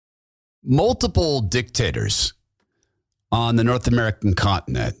Multiple dictators on the North American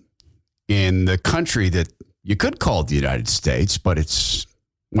continent in the country that you could call the United States, but it's,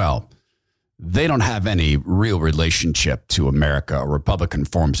 well, they don't have any real relationship to America or Republican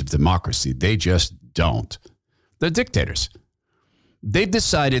forms of democracy. They just don't. They're dictators. They've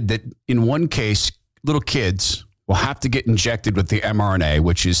decided that in one case, little kids will have to get injected with the mRNA,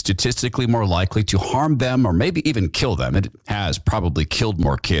 which is statistically more likely to harm them or maybe even kill them. It has probably killed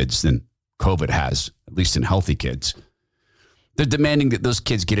more kids than COVID has, at least in healthy kids. They're demanding that those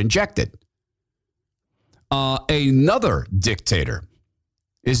kids get injected. Another dictator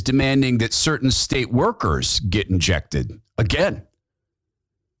is demanding that certain state workers get injected again.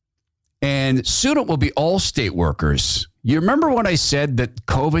 And soon it will be all state workers. You remember when I said that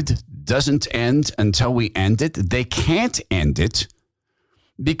COVID doesn't end until we end it? They can't end it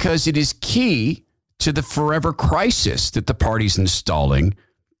because it is key to the forever crisis that the party's installing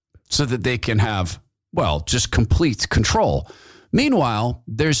so that they can have, well, just complete control. Meanwhile,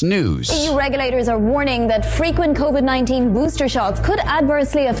 there's news. EU regulators are warning that frequent COVID-19 booster shots could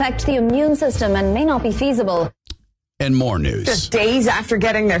adversely affect the immune system and may not be feasible. And more news. Just days after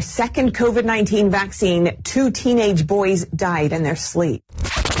getting their second COVID-19 vaccine, 2 teenage boys died in their sleep.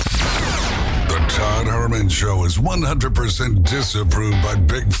 The Todd Herman Show is 100% disapproved by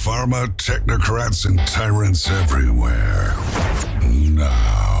big pharma, technocrats, and tyrants everywhere.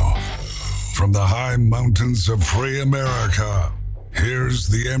 Now, from the high mountains of free America, here's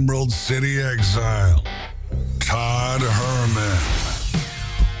the Emerald City exile, Todd Herman.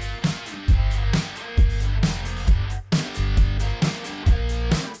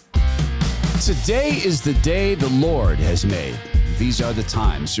 Today is the day the Lord has made. These are the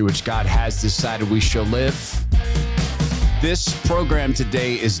times through which God has decided we shall live. This program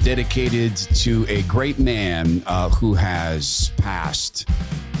today is dedicated to a great man who has passed.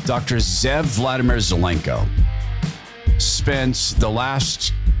 Dr. Zev Vladimir Zelenko spent the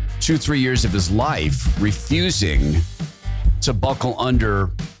last 2-3 years of his life refusing to buckle under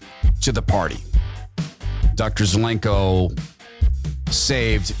to the party. Dr. Zelenko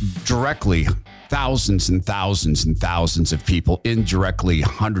saved directly thousands and thousands and thousands of people, indirectly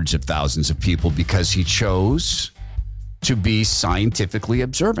hundreds of thousands of people, because he chose to be scientifically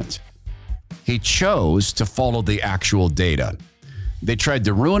observant. He chose to follow the actual data. They tried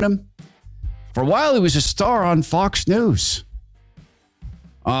to ruin him. For a while, he was a star on Fox News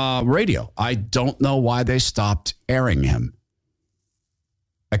radio. I don't know why they stopped airing him,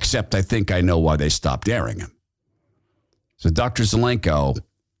 except I think I know why they stopped airing him. So Dr. Zelenko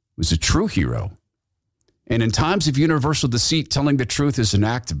was a true hero. And in times of universal deceit, telling the truth is an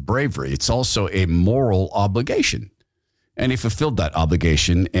act of bravery. It's also a moral obligation. And he fulfilled that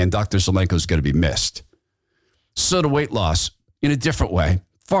obligation, and Dr. Zelenko is going to be missed. So the weight loss, in a different way,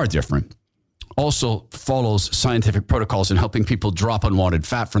 far different, also follows scientific protocols in helping people drop unwanted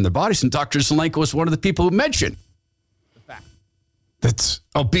fat from their bodies. And Dr. Zelenko is one of the people who mentioned the fact that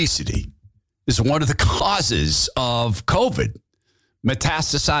obesity is one of the causes of COVID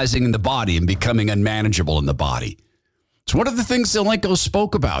metastasizing in the body and becoming unmanageable in the body. It's one of the things Zelenko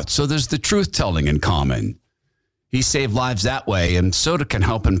spoke about. So there's the truth-telling in common. He saved lives that way, and soda can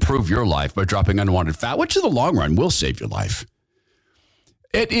help improve your life by dropping unwanted fat, which in the long run will save your life.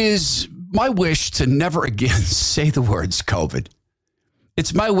 It is my wish to never again say the words COVID.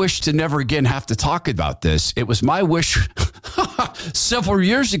 It's my wish to never again have to talk about this. It was my wish several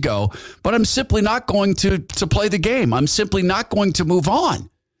years ago, but I'm simply not going to play the game. I'm simply not going to move on. I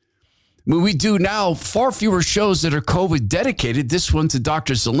mean, we do now far fewer shows that are COVID dedicated. This one to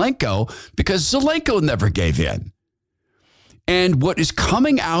Dr. Zelenko, because Zelenko never gave in. And what is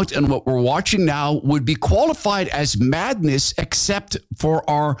coming out and what we're watching now would be qualified as madness, except for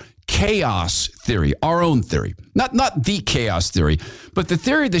our chaos theory, our own theory. Not the chaos theory, but the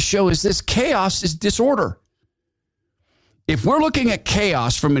theory of the show is this: chaos is disorder. If we're looking at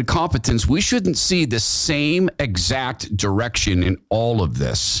chaos from incompetence, we shouldn't see the same exact direction in all of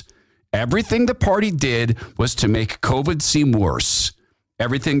this. Everything the party did was to make COVID seem worse.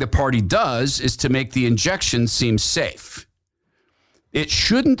 Everything the party does is to make the injection seem safe. It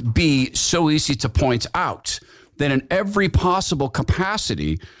shouldn't be so easy to point out that in every possible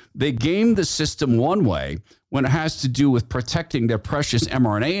capacity, they game the system one way when it has to do with protecting their precious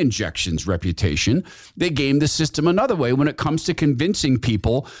mRNA injections reputation. They game the system another way when it comes to convincing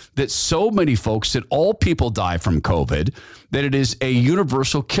people that so many folks, that all people die from COVID, that it is a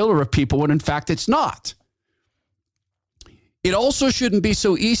universal killer of people, when in fact it's not. It also shouldn't be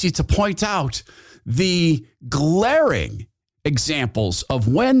so easy to point out the glaring examples of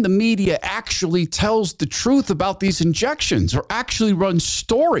when the media actually tells the truth about these injections or actually runs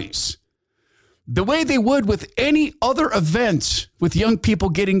stories. the way they would with any other event with young people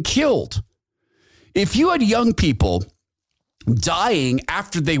getting killed. If you had young people dying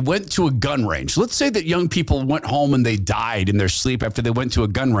after they went to a gun range, let's say that young people went home and they died in their sleep after they went to a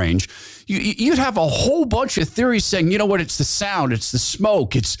gun range, you'd have a whole bunch of theories saying, you know what, it's the sound, it's the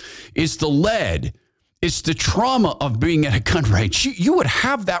smoke, it's the lead, it's the trauma of being at a gun range. You would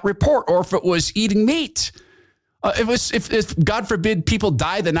have that report. Or if it was eating meat, if God forbid people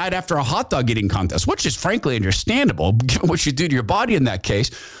die the night after a hot dog eating contest, which is frankly understandable given what you do to your body in that case,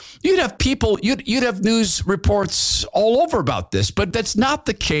 you'd have people, you'd have news reports all over about this, but that's not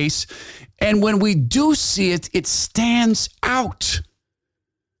the case. And when we do see it, it stands out.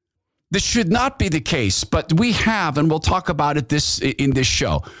 This should not be the case, but we have, and we'll talk about it in this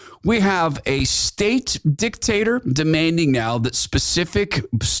show, we have a state dictator demanding now that specific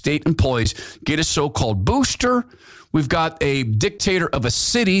state employees get a so-called booster. We've got a dictator of a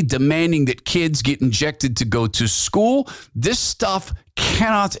city demanding that kids get injected to go to school. This stuff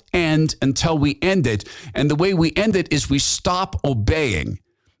cannot end until we end it. And the way we end it is we stop obeying.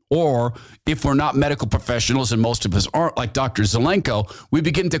 Or if we're not medical professionals, and most of us aren't, like Dr. Zelenko, we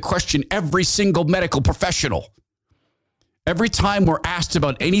begin to question every single medical professional. Every time we're asked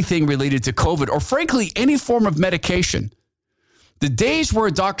about anything related to COVID, or frankly, any form of medication, the days where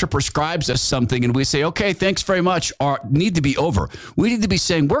a doctor prescribes us something and we say, okay, thanks very much, need to be over. We need to be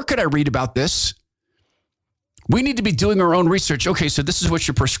saying, where could I read about this? We need to be doing our own research. Okay, so this is what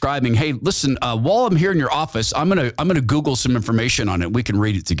you're prescribing. Hey, listen, while I'm here in your office, I'm gonna Google some information on it. We can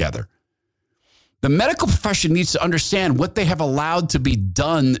read it together. The medical profession needs to understand what they have allowed to be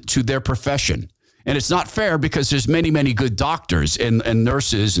done to their profession. And it's not fair because there's many, many good doctors and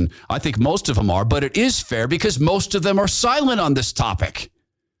nurses, and I think most of them are, but it is fair because most of them are silent on this topic.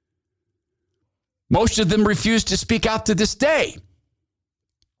 Most of them refuse to speak out to this day.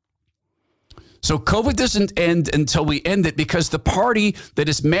 So COVID doesn't end until we end it, because the party that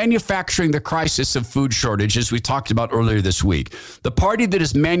is manufacturing the crisis of food shortage, as we talked about earlier this week, the party that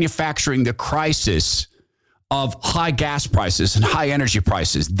is manufacturing the crisis of high gas prices and high energy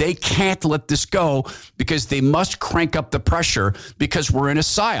prices, they can't let this go because they must crank up the pressure because we're in a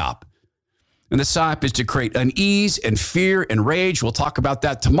psyop. And the psyop is to create unease and fear and rage. We'll talk about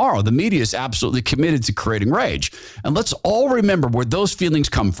that tomorrow. The media is absolutely committed to creating rage. And let's all remember where those feelings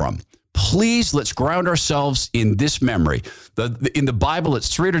come from. Please, let's ground ourselves in this memory. In the Bible,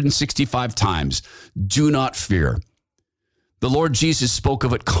 it's 365 times. Do not fear. The Lord Jesus spoke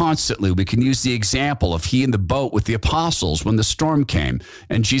of it constantly. We can use the example of he in the boat with the apostles when the storm came,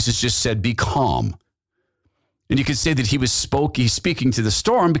 and Jesus just said, be calm. And you could say that he's speaking to the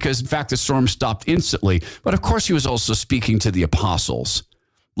storm because, in fact, the storm stopped instantly. But, of course, he was also speaking to the apostles.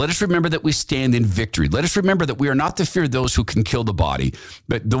 Let us remember that we stand in victory. Let us remember that we are not to fear those who can kill the body,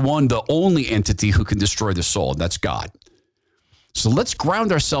 but the only entity who can destroy the soul, and that's God. So let's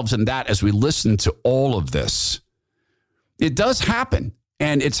ground ourselves in that as we listen to all of this. It does happen,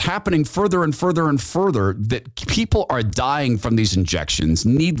 and it's happening further and further and further, that people are dying from these injections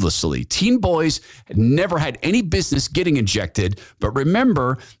needlessly. Teen boys never had any business getting injected, but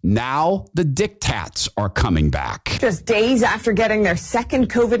remember, now the diktats are coming back. Just days after getting their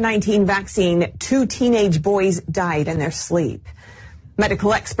second COVID-19 vaccine, 2 teenage boys died in their sleep.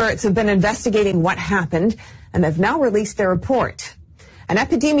 Medical experts have been investigating what happened, and they've now released their report. An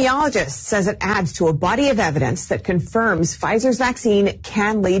epidemiologist says it adds to a body of evidence that confirms Pfizer's vaccine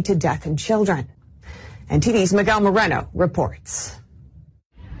can lead to death in children. And TV's Miguel Moreno reports.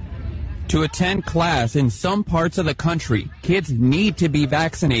 To attend class in some parts of the country, kids need to be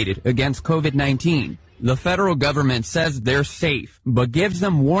vaccinated against COVID-19. The federal government says they're safe, but gives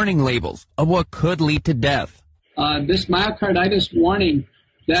them warning labels of what could lead to death. This myocarditis warning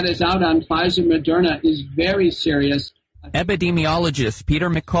that is out on Pfizer Moderna is very serious. Epidemiologist Peter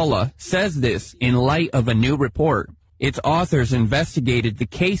McCullough says this in light of a new report. Its authors investigated the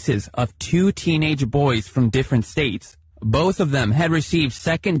cases of 2 teenage boys from different states. Both of them had received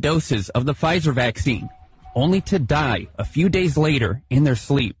second doses of the Pfizer vaccine, only to die a few days later in their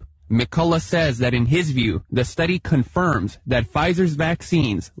sleep. McCullough says that in his view, the study confirms that Pfizer's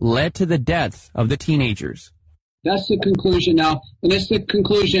vaccines led to the deaths of the teenagers. That's the conclusion now, and it's the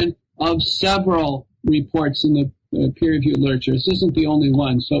conclusion of several reports in the peer-reviewed literature. This isn't the only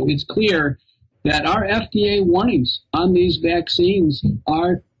one. So it's clear that our FDA warnings on these vaccines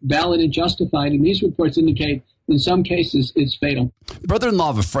are valid and justified, and these reports indicate In some cases, it's fatal.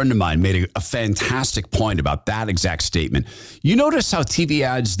 Brother-in-law of a friend of mine made a fantastic point about that exact statement. You notice how TV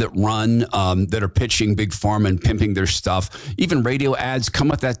ads that run that are pitching Big Pharma and pimping their stuff, even radio ads come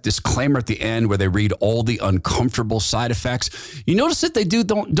with that disclaimer at the end where they read all the uncomfortable side effects. You notice that they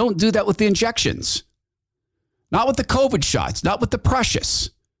don't do that with the injections. Not with the COVID shots, not with the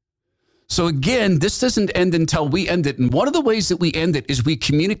Precious. So again, this doesn't end until we end it. And one of the ways that we end it is we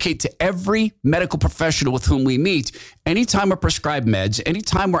communicate to every medical professional with whom we meet. Anytime we're prescribed meds,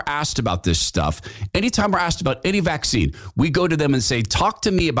 anytime we're asked about this stuff, anytime we're asked about any vaccine, we go to them and say, talk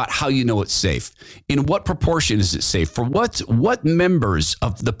to me about how you know it's safe. In what proportion is it safe? For what members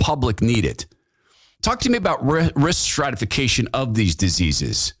of the public need it? Talk to me about risk stratification of these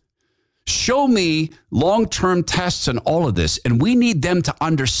diseases. Show me long-term tests and all of this. And we need them to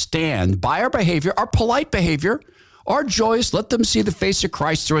understand by our behavior, our polite behavior, our joyous, let them see the face of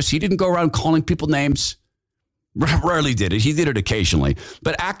Christ through us. He didn't go around calling people names. Rarely did it. He did it occasionally,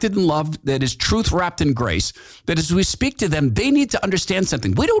 but acted in love that is truth wrapped in grace, that as we speak to them, they need to understand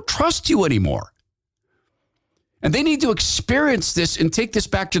something. We don't trust you anymore. And they need to experience this and take this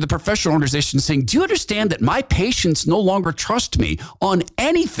back to the professional organization saying, do you understand that my patients no longer trust me on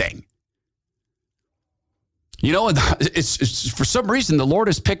anything? You know, it's for some reason, the Lord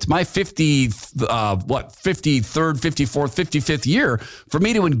has picked my 53rd, 54th, 55th year for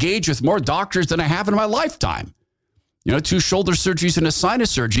me to engage with more doctors than I have in my lifetime. You know, 2 shoulder surgeries and a sinus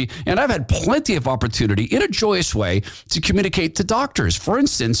surgery. And I've had plenty of opportunity in a joyous way to communicate to doctors. For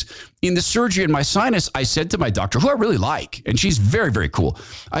instance, in the surgery in my sinus, I said to my doctor, who I really like, and she's very, very cool.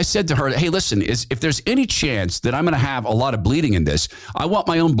 I said to her, hey, listen, if there's any chance that I'm going to have a lot of bleeding in this, I want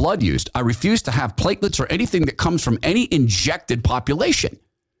my own blood used. I refuse to have platelets or anything that comes from any injected population.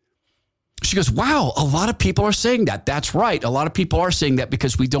 She goes, wow, a lot of people are saying that. That's right. A lot of people are saying that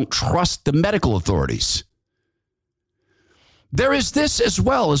because we don't trust the medical authorities. There is this as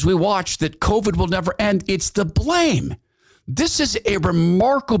well as we watch that COVID will never end. It's the blame. This is a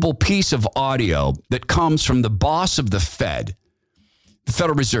remarkable piece of audio that comes from the boss of the Fed, the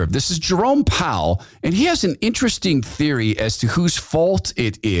Federal Reserve. This is Jerome Powell, and he has an interesting theory as to whose fault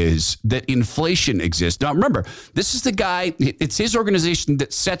it is that inflation exists. Now, remember, this is the guy, it's his organization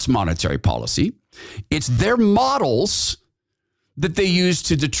that sets monetary policy. It's their models that they use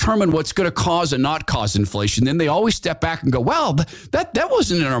to determine what's going to cause and not cause inflation. Then they always step back and go, well, that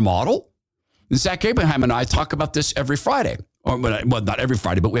wasn't in our model. And Zach Abraham and I talk about this every Friday. Well, not every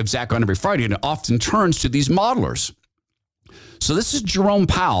Friday, but we have Zach on every Friday, and it often turns to these modelers. So this is Jerome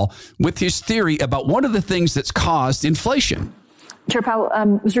Powell with his theory about one of the things that's caused inflation. Chair Powell,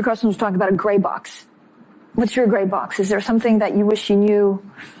 Mr. Carson was talking about a gray box. What's your gray box? Is there something that you wish you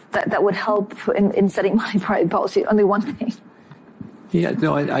knew that would help in setting monetary policy? Only one thing. Yeah,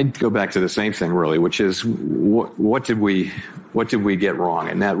 no, I'd go back to the same thing, really, which is what did we get wrong?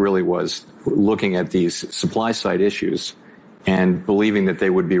 And that really was looking at these supply side issues and believing that they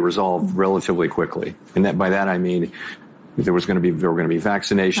would be resolved relatively quickly. And that by that I mean there were going to be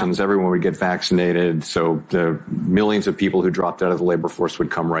vaccinations. Everyone would get vaccinated, so the millions of people who dropped out of the labor force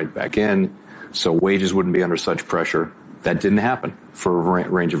would come right back in. So wages wouldn't be under such pressure. That didn't happen for a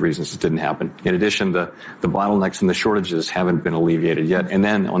range of reasons. It didn't happen. In addition, the bottlenecks and the shortages haven't been alleviated yet. And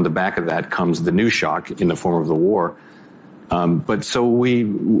then on the back of that comes the new shock in the form of the war. But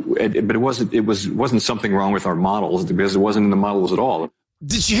it wasn't something wrong with our models because it wasn't in the models at all.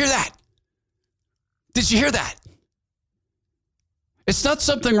 Did you hear that? Did you hear that? It's not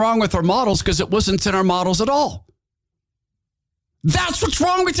something wrong with our models because it wasn't in our models at all. That's what's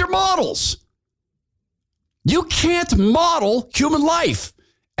wrong with your models. You can't model human life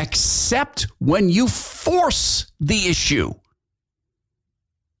except when you force the issue.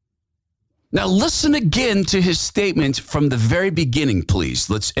 Now, listen again to his statement from the very beginning, please.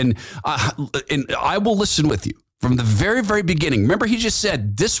 And I will listen with you from the very, very beginning. Remember, he just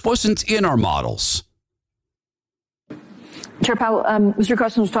said this wasn't in our models. Chair Powell, Mr.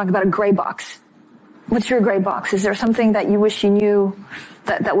 Carson was talking about a gray box. What's your gray box? Is there something that you wish you knew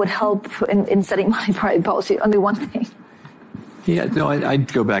that would help in setting monetary policy? Only one thing. Yeah, no,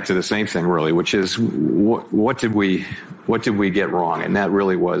 I'd go back to the same thing, really, which is what did we get wrong? And that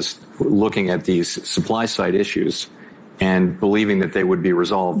really was looking at these supply side issues and believing that they would be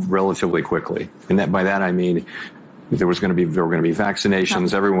resolved relatively quickly. And that by that I mean there were going to be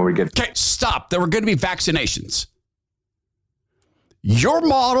vaccinations. Everyone would get. Okay, stop. There were going to be vaccinations. Your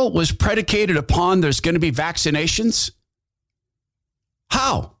model was predicated upon there's going to be vaccinations?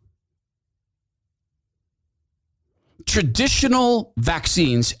 How? Traditional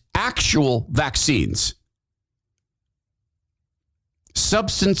vaccines, actual vaccines.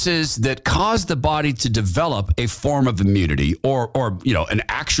 substances that cause the body to develop a form of immunity or an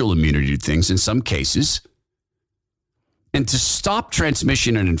actual immunity to things in some cases, and to stop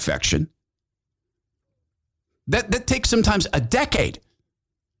transmission and infection. That takes sometimes a decade.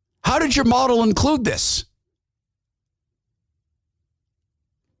 How did your model include this?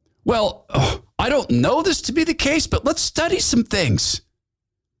 Well, I don't know this to be the case, but let's study some things.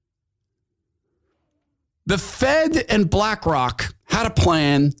 The Fed and BlackRock had a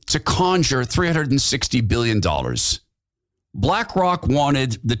plan to conjure $360 billion. BlackRock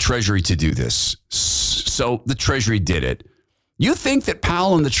wanted the Treasury to do this, so the Treasury did it. You think that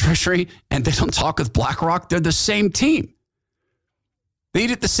Powell and the Treasury, and they don't talk with BlackRock, they're the same team. They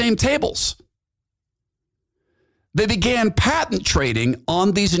eat at the same tables. They began patent trading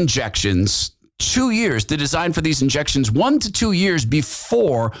on these injections 2 years, the design for these injections 1 to 2 years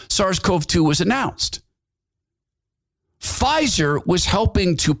before SARS-CoV-2 was announced. Pfizer was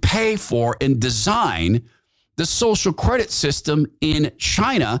helping to pay for and design the social credit system in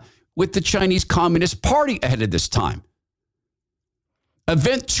China with the Chinese Communist Party ahead of this time.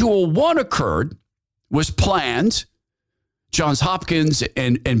 Event 201 occurred, was planned. Johns Hopkins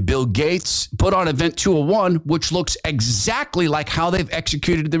and Bill Gates put on Event 201, which looks exactly like how they've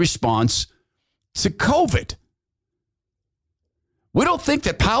executed the response to COVID. We don't think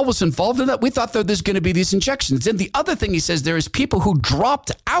that Powell was involved in that. We thought that there's going to be these injections. And the other thing he says, there is people who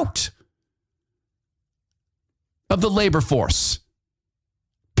dropped out of the labor force.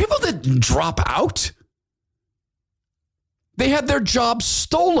 People that drop out, they had their jobs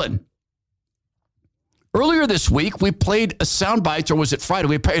stolen. Earlier this week, we played a soundbite, or was it Friday?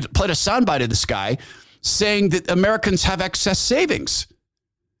 We played a soundbite of this guy saying that Americans have excess savings.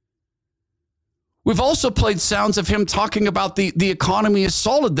 We've also played sounds of him talking about the economy is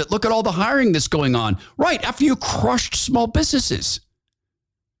solid, that look at all the hiring that's going on. Right, after you crushed small businesses.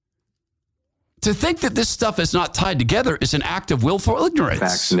 To think that this stuff is not tied together is an act of willful ignorance.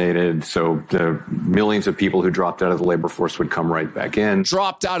 Vaccinated, so the millions of people who dropped out of the labor force would come right back in.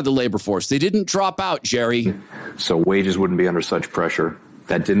 Dropped out of the labor force. They didn't drop out, Jerry. So wages wouldn't be under such pressure.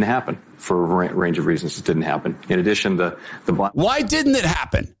 That didn't happen for a range of reasons. It didn't happen. In addition, Why didn't it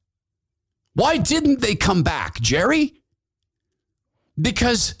happen? Why didn't they come back, Jerry?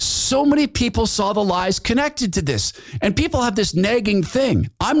 Because so many people saw the lies connected to this. And people have this nagging thing.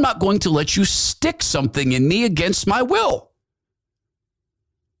 I'm not going to let you stick something in me against my will.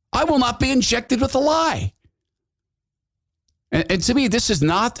 I will not be injected with a lie. And to me, this is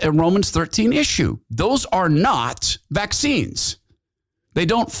not a Romans 13 issue. Those are not vaccines. They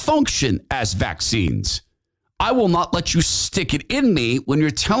don't function as vaccines. I will not let you stick it in me when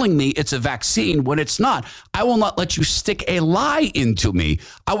you're telling me it's a vaccine when it's not. I will not let you stick a lie into me.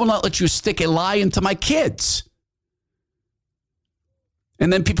 I will not let you stick a lie into my kids.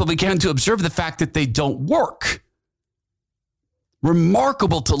 And then people began to observe the fact that they don't work.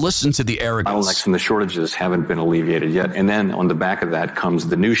 Remarkable to listen to the arrogance. Bottlenecks and the shortages haven't been alleviated yet. And then on the back of that comes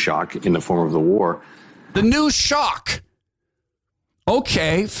the new shock in the form of the war. The new shock.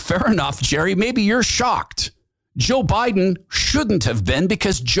 Okay, fair enough, Jerry. Maybe you're shocked. Joe Biden shouldn't have been,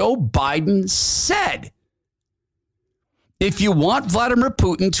 because Joe Biden said, if you want Vladimir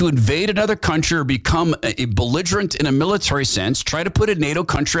Putin to invade another country or become a belligerent in a military sense, try to put a NATO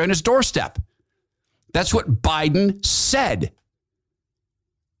country on his doorstep. That's what Biden said.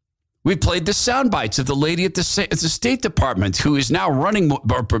 We played the sound bites of the lady at the State Department who is now running,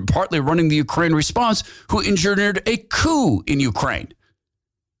 or partly running, the Ukraine response, who engineered a coup in Ukraine.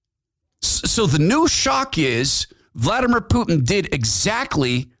 So the new shock is Vladimir Putin did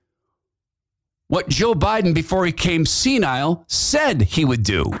exactly what Joe Biden, before he came senile, said he would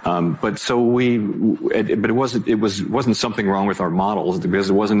do. But it wasn't something wrong with our models, because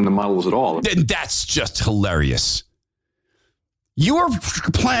it wasn't in the models at all. And that's just hilarious. You are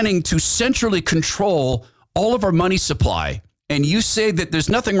planning to centrally control all of our money supply, and you say that there's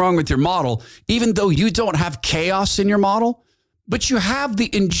nothing wrong with your model, even though you don't have chaos in your model. But you have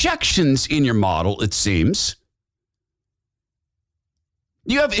the injections in your model, it seems.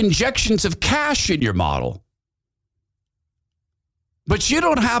 You have injections of cash in your model. But you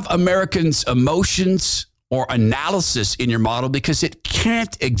don't have Americans' emotions or analysis in your model, because it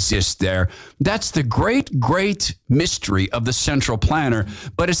can't exist there. That's the great, great mystery of the central planner.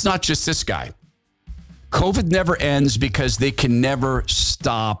 But it's not just this guy. COVID never ends because they can never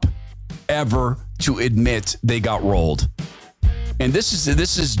stop ever to admit they got rolled. And this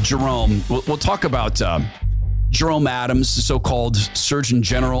is Jerome. We'll talk about Jerome Adams, the so-called Surgeon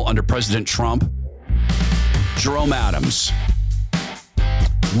General under President Trump. Jerome Adams.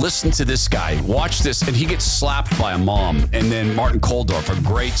 Listen to this guy. Watch this. And he gets slapped by a mom. And then Martin Koldorf, a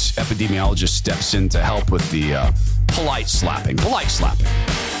great epidemiologist, steps in to help with the polite slapping. Polite slapping.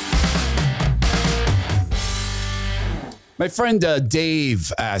 My friend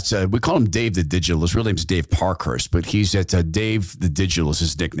Dave we call him Dave the Digital. His real name's Dave Parkhurst, but he's at Dave the Digital is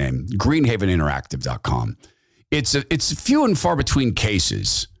his nickname. GreenhavenInteractive.com. It's few and far between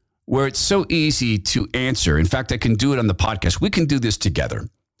cases where it's so easy to answer. In fact, I can do it on the podcast. We can do this together.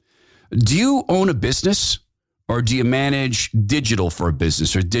 Do you own a business, or do you manage digital for a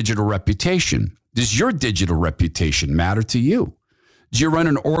business or digital reputation? Does your digital reputation matter to you? Do you run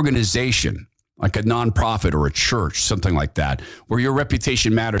an organization like a nonprofit or a church, something like that, where your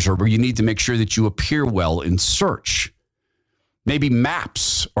reputation matters, or where you need to make sure that you appear well in search? Maybe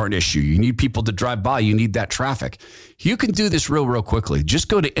maps are an issue. You need people to drive by. You need that traffic. You can do this real quickly. Just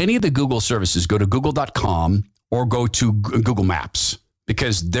go to any of the Google services. Go to google.com or go to Google Maps,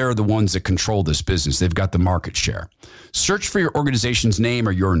 because they're the ones that control this business. They've got the market share. Search for your organization's name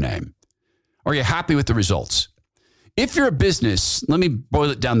or your name. Are you happy with the results? If you're a business, let me boil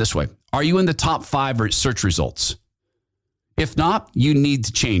it down this way. Are you in the top 5 search results? If not, you need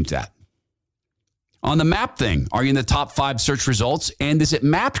to change that. On the map thing, are you in the top 5 search results? And is it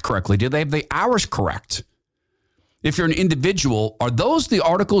mapped correctly? Do they have the hours correct? If you're an individual, are those the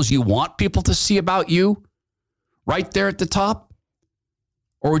articles you want people to see about you right there at the top?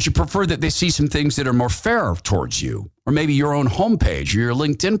 Or would you prefer that they see some things that are more fair towards you? Or maybe your own homepage or your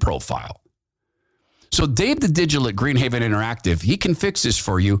LinkedIn profile? So Dave the Digital at Greenhaven Interactive, he can fix this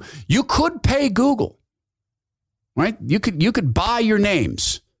for you. You could pay Google, right? You could buy your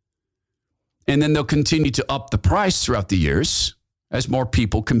names, and then they'll continue to up the price throughout the years as more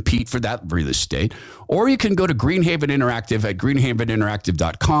people compete for that real estate. Or you can go to Greenhaven Interactive at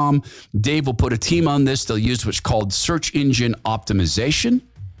greenhaveninteractive.com. Dave will put a team on this. They'll use what's called search engine optimization.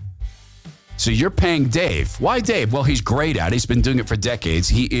 So you're paying Dave. Why Dave? Well, he's great at it. He's been doing it for decades.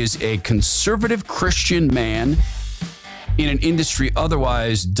 He is a conservative Christian man in an industry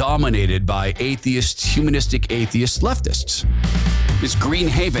otherwise dominated by atheist, humanistic atheist leftists. It's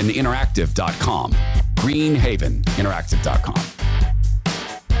greenhaveninteractive.com. greenhaveninteractive.com.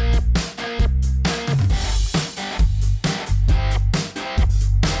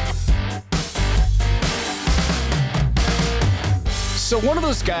 So one of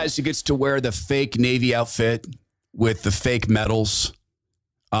those guys who gets to wear the fake Navy outfit with the fake medals,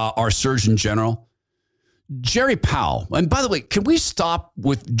 our Surgeon General, Jerry Powell. And by the way, can we stop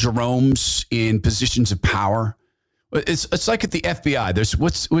with Jerome's in positions of power? It's like at the FBI. There's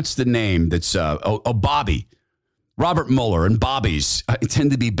what's the name? That's Bobby. Robert Mueller and Bobby's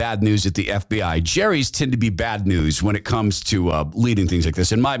tend to be bad news at the FBI. Jerry's tend to be bad news when it comes to leading things like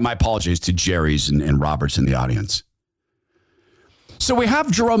this. And my apologies to Jerry's and Roberts in the audience. So we have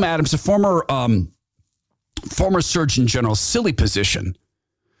Jerome Adams, a former Surgeon General, silly position,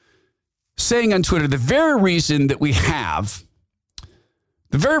 saying on Twitter, the very reason that we have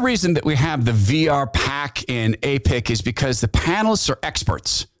the VR PAC and APIC is because the panelists are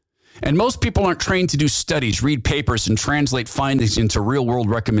experts. And most people aren't trained to do studies, read papers, and translate findings into real-world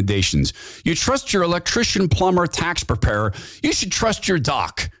recommendations. You trust your electrician, plumber, tax preparer. You should trust your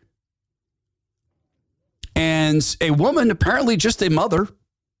doc. And a woman, apparently just a mother,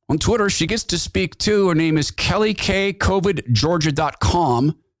 on Twitter, she gets to speak too. Her name is Kelly K.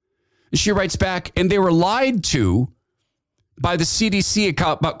 COVIDGeorgia.com. And she writes back, and they were lied to by the CDC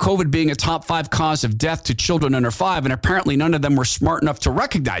about COVID being a top 5 cause of death to children under 5. And apparently none of them were smart enough to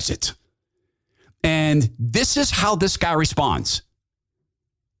recognize it. And this is how this guy responds.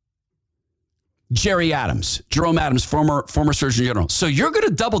 Jerry Adams, Jerome Adams, former Surgeon General. So you're going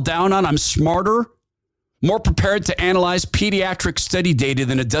to double down on I'm smarter, more prepared to analyze pediatric study data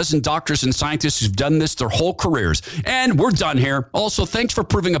than a dozen doctors and scientists who've done this their whole careers. And we're done here. Also, thanks for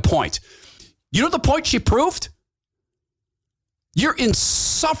proving a point. You know the point she proved? You're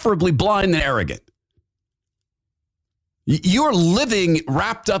insufferably blind and arrogant. You're living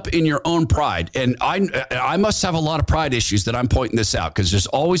wrapped up in your own pride. And I must have a lot of pride issues that I'm pointing this out, because there's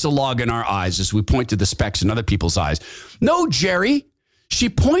always a log in our eyes as we point to the specks in other people's eyes. No, Jerry. She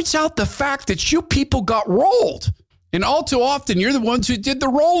points out the fact that you people got rolled. And all too often, you're the ones who did the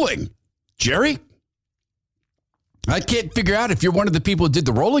rolling. Jerry, I can't figure out if you're one of the people who did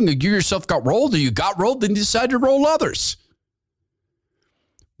the rolling, or you yourself got rolled, or you got rolled and decided to roll others.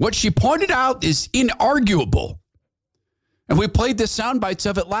 What she pointed out is inarguable. And we played the sound bites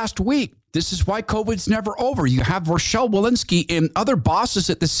of it last week. This is why COVID's never over. You have Rochelle Walensky and other bosses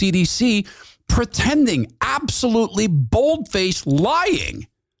at the CDC pretending, absolutely bold-faced lying,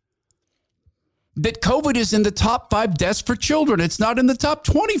 that COVID is in the top 5 deaths for children. It's not in the top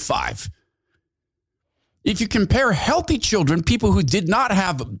 25. If you compare healthy children, people who did not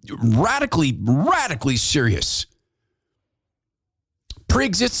have radically serious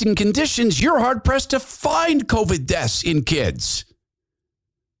pre-existing conditions, you're hard-pressed to find COVID deaths in kids.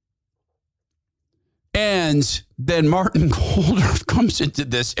 And then Martin Kulldorff comes into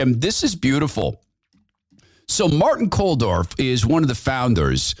this, and this is beautiful. So Martin Kulldorff is one of the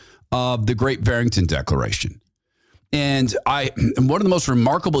founders of the Great Barrington Declaration. And one of the most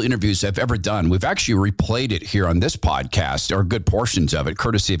remarkable interviews I've ever done, we've actually replayed it here on this podcast, or good portions of it,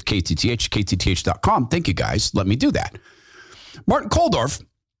 courtesy of KTTH, kTTH.com. Thank you, guys. Let me do that. Martin Kulldorff,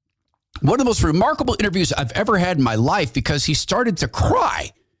 one of the most remarkable interviews I've ever had in my life, because he started to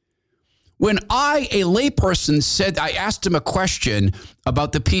cry. When a layperson, I asked him a question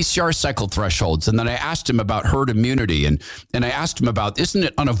about the PCR cycle thresholds, and then I asked him about herd immunity, and I asked him about, isn't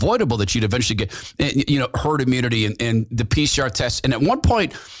it unavoidable that you'd eventually get, herd immunity and the PCR test? And at one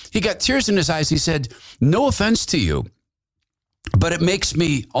point, he got tears in his eyes. He said, no offense to you, but it makes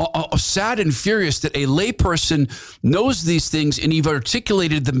me sad and furious that a layperson knows these things, and you've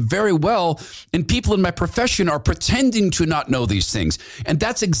articulated them very well, and people in my profession are pretending to not know these things. And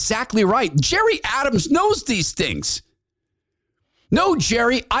that's exactly right. Jerry Adams knows these things. No,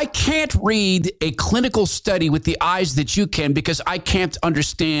 Jerry, I can't read a clinical study with the eyes that you can, because I can't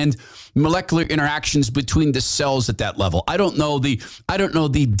understand molecular interactions between the cells at that level. I don't know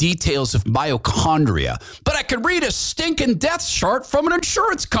the details of mitochondria, but I can read a stinking death chart from an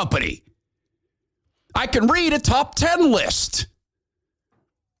insurance company. I can read a top 10 list.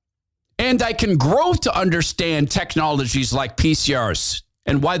 And I can grow to understand technologies like PCRs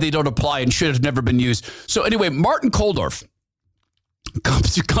and why they don't apply and should have never been used. So anyway, Martin Kulldorff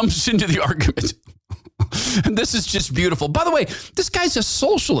comes into the argument. And this is just beautiful. By the way, this guy's a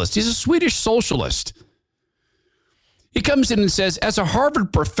socialist. He's a Swedish socialist. He comes in and says, as a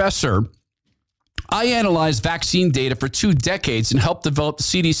Harvard professor, I analyzed vaccine data for 2 decades and helped develop the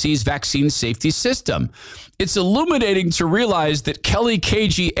CDC's vaccine safety system. It's illuminating to realize that Kelly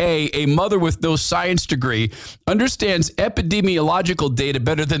KGA, a mother with no science degree, understands epidemiological data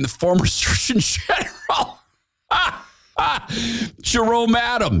better than the former Surgeon General. Jerome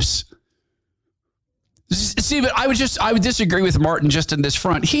Adams. See, but I would disagree with Martin just in this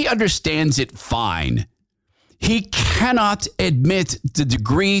front. He understands it fine. He cannot admit the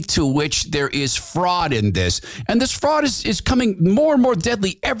degree to which there is fraud in this. And this fraud is coming more and more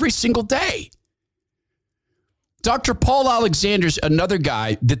deadly every single day. Dr. Paul Alexander's another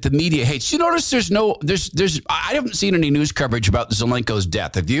guy that the media hates. You notice I haven't seen any news coverage about Zelenko's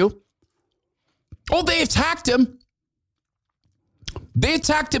death. Have you? Oh, they attacked him. They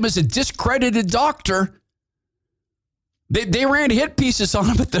attacked him as a discredited doctor. They ran hit pieces on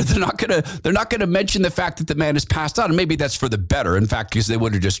him, but they're not gonna mention the fact that the man has passed on. And maybe that's for the better, in fact, because they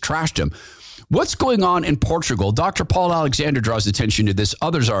would have just trashed him. What's going on in Portugal? Dr. Paul Alexander draws attention to this.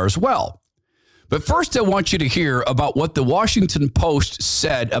 Others are as well. But first, I want you to hear about what the Washington Post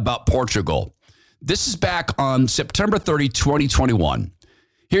said about Portugal. This is back on September 30, 2021.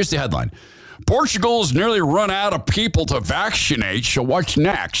 Here's the headline. Portugal's nearly run out of people to vaccinate, so what's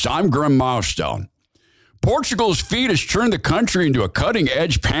next? I'm Grim Milestone. Portugal's feat has turned the country into a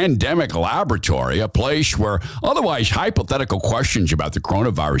cutting-edge pandemic laboratory, a place where otherwise hypothetical questions about the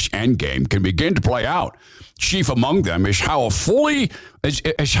coronavirus endgame can begin to play out. Chief among them is how fully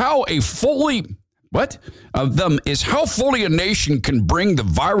a nation can bring the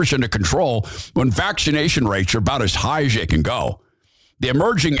virus under control when vaccination rates are about as high as they can go. The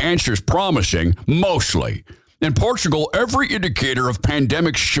emerging answer is promising, mostly. In Portugal, every indicator of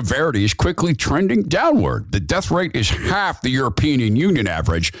pandemic severity is quickly trending downward. The death rate is half the European Union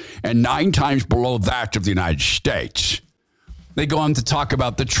average and 9 times below that of the United States. They go on to talk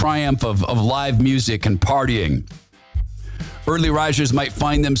about the triumph of live music and partying. Early risers might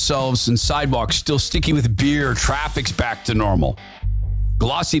find themselves in sidewalks still sticky with beer. Traffic's back to normal.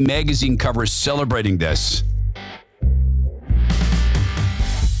 Glossy magazine covers celebrating this.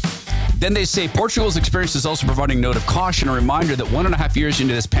 Then they say Portugal's experience is also providing a note of caution, a reminder that 1.5 years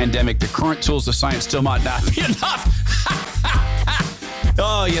into this pandemic, the current tools of science still might not be enough.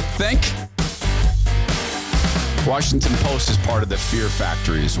 Oh, you think? Washington Post is part of the fear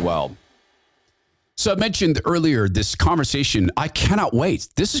factory as well. So I mentioned earlier this conversation. I cannot wait.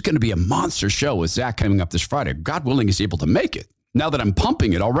 This is going to be a monster show with Zach coming up this Friday. God willing, he's able to make it. Now that I'm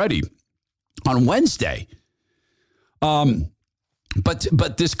pumping it already on Wednesday.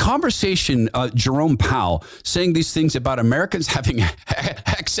 But this conversation, Jerome Powell saying these things about Americans having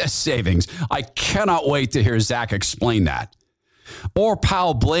excess savings, I cannot wait to hear Zach explain that. Or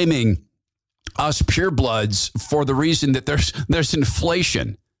Powell blaming us purebloods for the reason that there's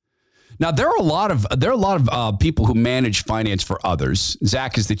inflation. Now, there are a lot of people who manage finance for others.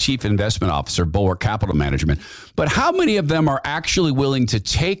 Zach is the chief investment officer, Bulwark Capital Management. But how many of them are actually willing to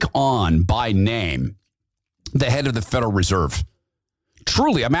take on by name the head of the Federal Reserve?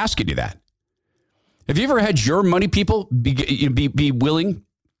 Truly, I'm asking you that. Have you ever had your money people be willing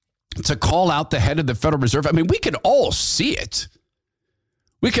to call out the head of the Federal Reserve? I mean, we could all see it.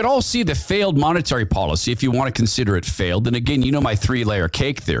 We could all see the failed monetary policy if you want to consider it failed. And again, you know my 3-layer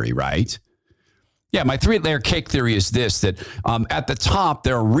cake theory, right? Yeah, my 3-layer cake theory is this, that at the top,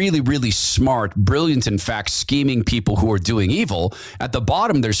 there are really, really smart, brilliant, in fact, scheming people who are doing evil. At the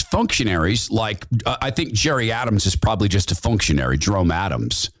bottom, there's functionaries like, I think Jerry Adams is probably just a functionary, Jerome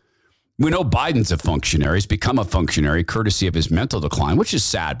Adams. We know Biden's a functionary. He's become a functionary courtesy of his mental decline, which is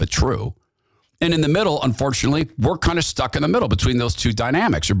sad, but true. And in the middle, unfortunately, we're kind of stuck in the middle between those two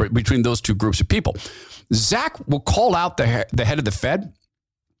dynamics or between those two groups of people. Zach will call out the head of the Fed.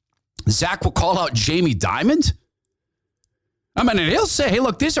 Zach will call out Jamie Dimon. I mean, and he'll say, hey,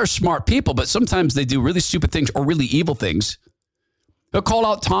 look, these are smart people, but sometimes they do really stupid things or really evil things. He'll call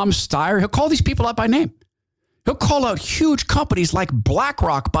out Tom Steyer. He'll call these people out by name. He'll call out huge companies like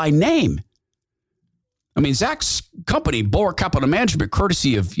BlackRock by name. I mean, Zach's company, Bulwark Capital Management,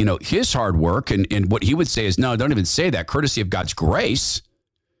 courtesy of, his hard work and what he would say is, no, don't even say that, courtesy of God's grace,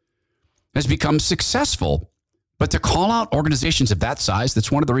 has become successful. But to call out organizations of that size,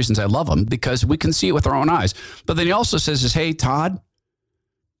 that's one of the reasons I love them, because we can see it with our own eyes. But then he also says, hey, Todd,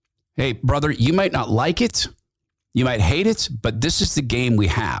 hey, brother, you might not like it. You might hate it, but this is the game we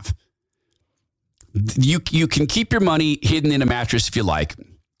have. You can keep your money hidden in a mattress if you like.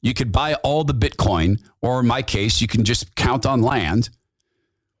 You could buy all the Bitcoin, or in my case, you can just count on land.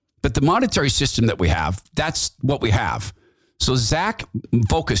 But the monetary system that we have, that's what we have. So Zach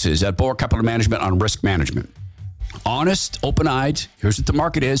focuses at Bulwark Capital Management on risk management. Honest, open-eyed. Here's what the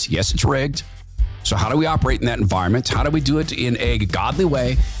market is. Yes, it's rigged. So how do we operate in that environment? How do we do it in a godly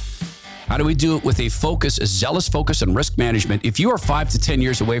way? How do we do it with a zealous focus on risk management? If you are 5 to 10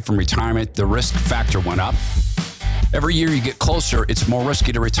 years away from retirement, the risk factor went up. Every year you get closer, it's more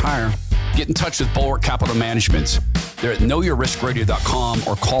risky to retire. Get in touch with Bulwark Capital Management. They're at knowyourriskradio.com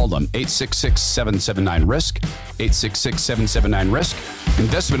or call them 866-779-RISK, 866-779-RISK.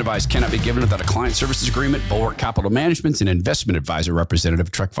 Investment advice cannot be given without a client services agreement. Bulwark Capital Management, an investment advisor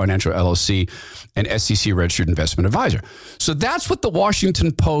representative, Trek Financial LLC, and SEC registered investment advisor. So that's what the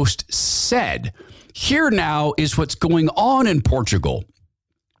Washington Post said. Here now is what's going on in Portugal.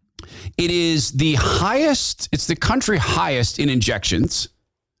 It is the highest, it's the country highest in injections.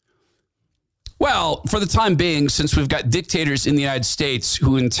 Well, for the time being, since we've got dictators in the United States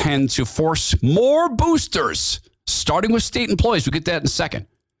who intend to force more boosters, starting with state employees. We'll get that in a second.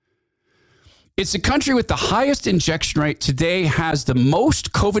 It's the country with the highest injection rate. Today has the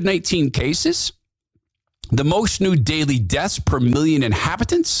most COVID-19 cases, the most new daily deaths per million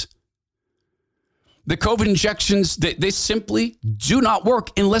inhabitants. The COVID injections, they simply do not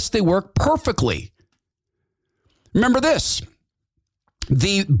work unless they work perfectly. Remember this.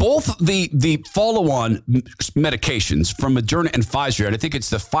 Both the follow-on medications from Moderna and Pfizer, and I think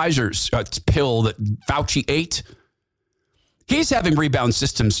it's the Pfizer's pill that Fauci ate, he's having rebound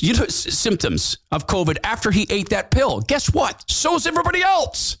symptoms of COVID after he ate that pill. Guess what? So is everybody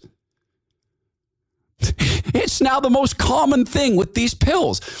else. It's now the most common thing with these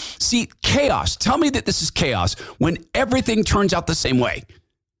pills. See, chaos. Tell me that this is chaos when everything turns out the same way.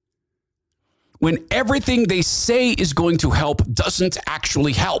 When everything they say is going to help doesn't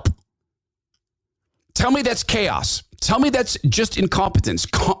actually help. Tell me that's chaos. Tell me that's just incompetence.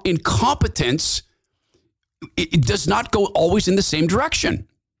 Incompetence, it does not go always in the same direction.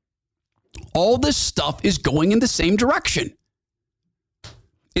 All this stuff is going in the same direction.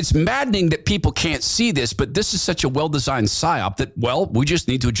 It's maddening that people can't see this, but this is such a well-designed psyop that, well, we just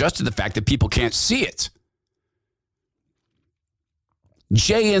need to adjust to the fact that people can't see it.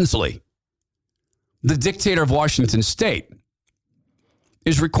 Jay Inslee, the dictator of Washington State,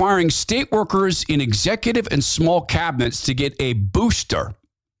 is requiring state workers in executive and small cabinets to get a booster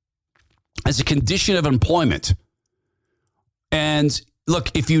as a condition of employment. And look,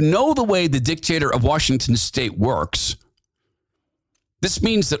 if you know the way the dictator of Washington State works, this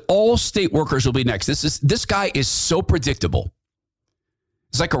means that all state workers will be next. This guy is so predictable.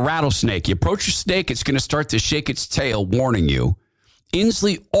 It's like a rattlesnake. You approach a snake, it's going to start to shake its tail, warning you.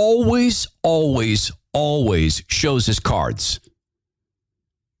 Inslee always shows his cards.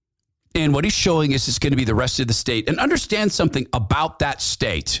 And what he's showing is it's going to be the rest of the state. And understand something about that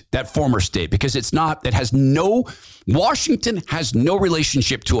state, that former state, because Washington has no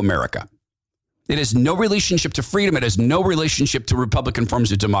relationship to America. It has no relationship to freedom. It has no relationship to Republican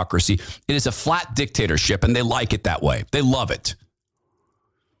forms of democracy. It is a flat dictatorship, and they like it that way. They love it.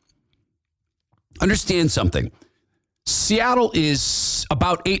 Understand something. Seattle is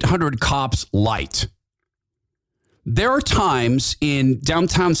about 800 cops light. There are times in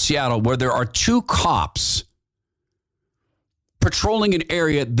downtown Seattle where there are 2 cops patrolling an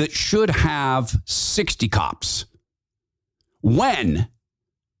area that should have 60 cops. When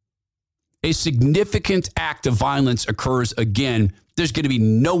a significant act of violence occurs again, there's going to be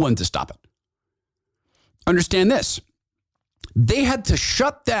no one to stop it. Understand this. They had to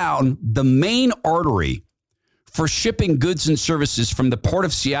shut down the main artery for shipping goods and services from the Port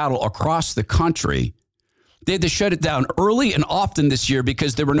of Seattle across the country. They had to shut it down early and often this year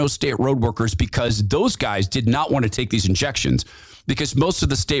because there were no state road workers, because those guys did not want to take these injections, because most of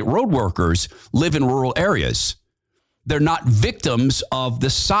the state road workers live in rural areas. They're not victims of the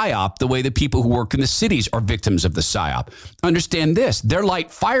PSYOP the way the people who work in the cities are victims of the PSYOP. Understand this. They're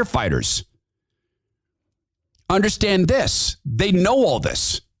like firefighters. Understand this. They know all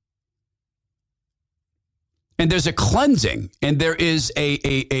this. And there's a cleansing, and there is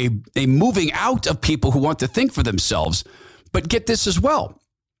a moving out of people who want to think for themselves. But get this as well.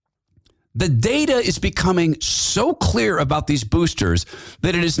 The data is becoming so clear about these boosters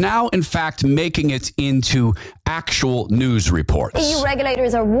that it is now, in fact, making it into actual news reports. EU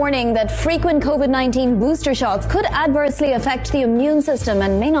regulators are warning that frequent COVID-19 booster shots could adversely affect the immune system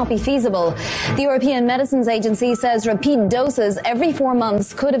and may not be feasible. The European Medicines Agency says repeat doses every 4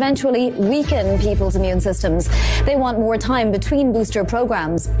 months could eventually weaken people's immune systems. They want more time between booster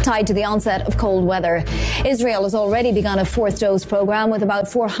programs, tied to the onset of cold weather. Israel has already begun a 4th dose program with about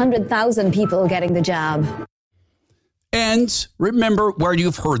 400,000 people getting the jab. And remember where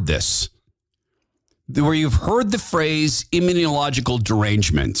you've heard this, where you've heard the phrase immunological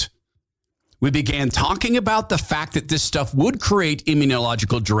derangement. We began talking about the fact that this stuff would create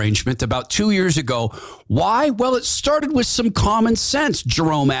immunological derangement about 2 years ago. Why? Well, it started with some common sense,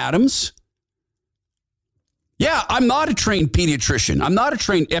 Jerome Adams. Yeah, I'm not a trained pediatrician. I'm not a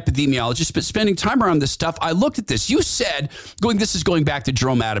trained epidemiologist, but spending time around this stuff, I looked at this. You said, this is going back to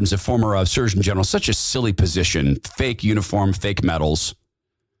Jerome Adams, a former Surgeon General, such a silly position, fake uniform, fake medals.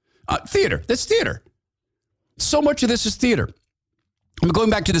 Theater, that's theater. So much of this is theater. I'm going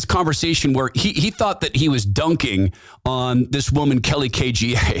back to this conversation where he thought that he was dunking on this woman, Kelly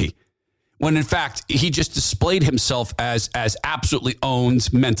KGA, when in fact, he just displayed himself as absolutely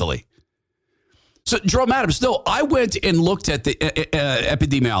owned mentally. So, Jerome Adams, no, I went and looked at the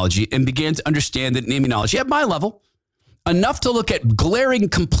epidemiology and began to understand that in immunology, at my level, enough to look at glaring,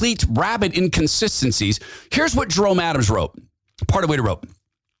 complete, rabid inconsistencies. Here's what Jerome Adams wrote, part of what he wrote.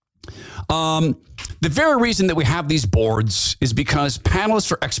 The very reason that we have these boards is because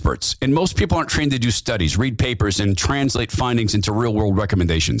panelists are experts, and most people aren't trained to do studies, read papers, and translate findings into real-world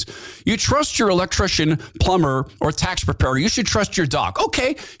recommendations. You trust your electrician, plumber, or tax preparer. You should trust your doc.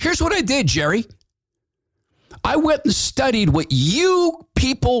 Okay, here's what I did, Jerry. I went and studied what you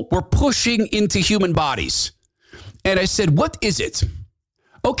people were pushing into human bodies. And I said, what is it?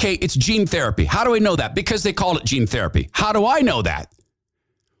 Okay, it's gene therapy. How do I know that? Because they call it gene therapy. How do I know that?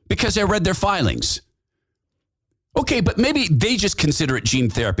 Because I read their filings. Okay, but maybe they just consider it gene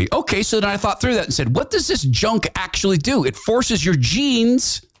therapy. Okay, so then I thought through that and said, what does this junk actually do? It forces your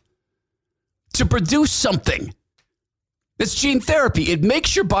genes to produce something. It's gene therapy. It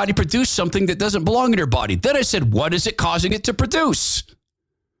makes your body produce something that doesn't belong in your body. Then I said, what is it causing it to produce?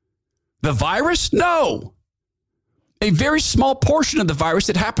 The virus? No. A very small portion of the virus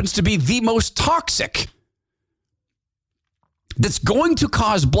that happens to be the most toxic, that's going to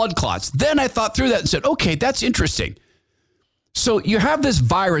cause blood clots. Then I thought through that and said, okay, that's interesting. So you have this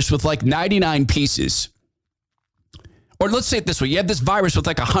virus with like 99 pieces. Or let's say it this way. You have this virus with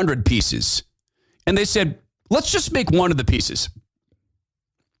like 100 pieces. And they said, let's just make one of the pieces.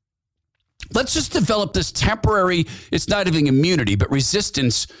 Let's just develop this temporary, it's not even immunity, but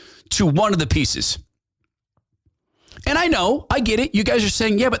resistance to one of the pieces. And I know, I get it. You guys are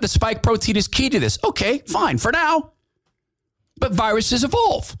saying, yeah, but the spike protein is key to this. Okay, fine, for now. But viruses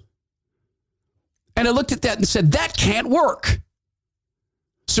evolve. And I looked at that and said, that can't work.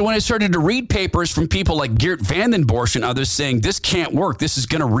 So when I started to read papers from people like Geert Vanden Bossche and others saying this can't work, this is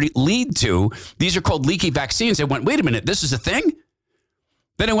going to lead to, these are called leaky vaccines. I went, wait a minute, this is a thing?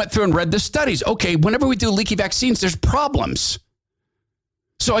 Then I went through and read the studies. Okay, whenever we do leaky vaccines, there's problems.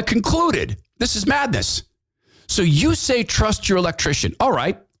 So I concluded, this is madness. So you say trust your electrician. All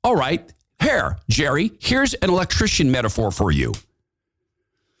right. Here, Jerry, here's an electrician metaphor for you.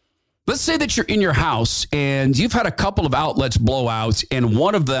 Let's say that you're in your house and you've had a couple of outlets blow out, and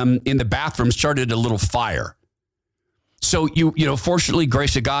one of them in the bathroom started a little fire. So you fortunately,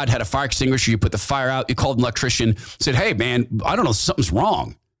 grace of God, had a fire extinguisher. You put the fire out. You called an electrician, said, hey, man, I don't know, something's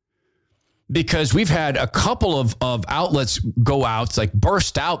wrong. Because we've had a couple of outlets go out, like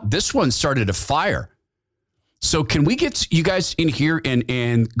burst out. This one started a fire. So can we get you guys in here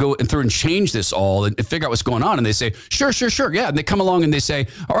and go through and change this all and figure out what's going on? And they say, sure. Yeah. And they come along and they say,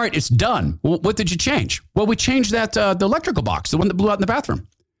 all right, it's done. Well, what did you change? Well, we changed that, the electrical box, the one that blew out in the bathroom.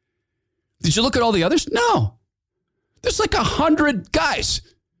 Did you look at all the others? No. There's like 100 guys.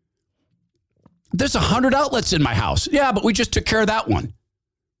 There's 100 outlets in my house. Yeah, but we just took care of that one.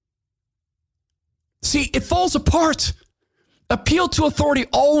 See, it falls apart. Appeal to authority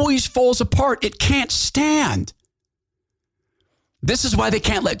always falls apart. It can't stand. This is why they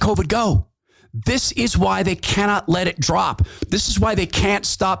can't let COVID go. This is why they cannot let it drop. This is why they can't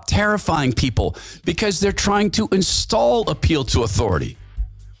stop terrifying people, because they're trying to install appeal to authority.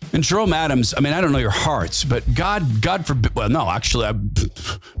 And Jerome Adams, I mean, I don't know your hearts, but God forbid, well, no, actually, I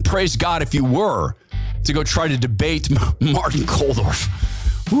praise God if you were to go try to debate Martin Kulldorff.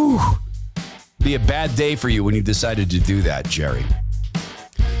 Whew. Be a bad day for you when you decided to do that, Jerry.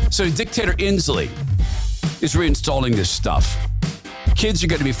 So Dictator Inslee is reinstalling this stuff. Kids are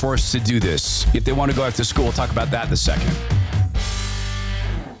going to be forced to do this if they want to go after school. We'll talk about that in a second.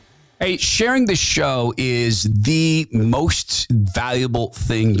 Hey, sharing this show is the most valuable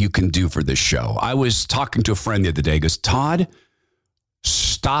thing you can do for this show. I was talking to a friend the other day. He goes, Todd,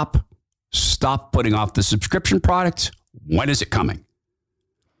 stop putting off the subscription product. When is it coming?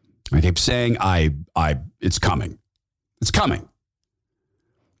 I kept saying, it's coming. It's coming.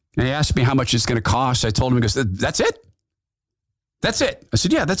 And he asked me how much it's going to cost. I told him, he goes, that's it? That's it. I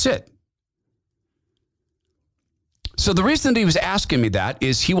said, yeah, that's it. So the reason that he was asking me that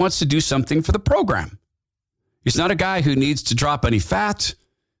is he wants to do something for the program. He's not a guy who needs to drop any fat.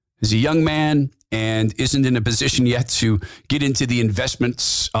 He's a young man and isn't in a position yet to get into the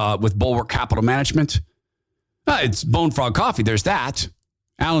investments with Bulwark Capital Management. It's Bone Frog Coffee. There's that.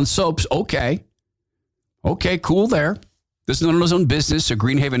 Alan Soaps, okay, cool there. Doesn't own his own business, so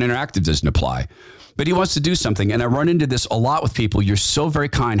Greenhaven Interactive doesn't apply. But he wants to do something, and I run into this a lot with people. You're so very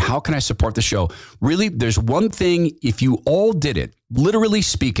kind. How can I support the show? Really, there's one thing. If you all did it, literally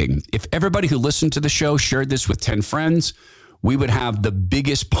speaking, if everybody who listened to the show shared this with 10 friends, we would have the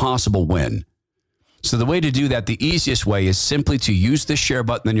biggest possible win. So the way to do that, the easiest way is simply to use the share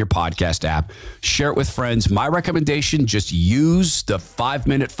button in your podcast app. Share it with friends. My recommendation, just use the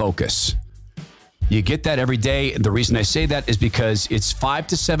 5-minute focus. You get that every day. And the reason I say that is because it's 5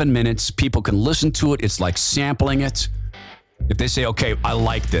 to 7 minutes. People can listen to it. It's like sampling it. If they say, okay, I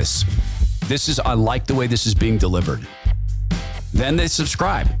like this. I like the way this is being delivered. Then they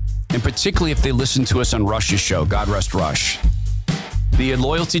subscribe. And particularly if they listen to us on Rush's show, God Rest Rush. The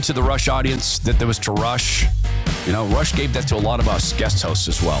loyalty to the Rush audience that there was to Rush, Rush gave that to a lot of us guest hosts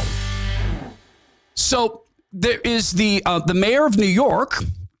as well. So there is the mayor of New York,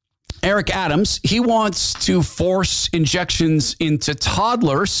 Eric Adams. He wants to force injections into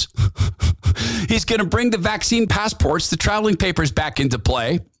toddlers. He's going to bring the vaccine passports, the traveling papers back into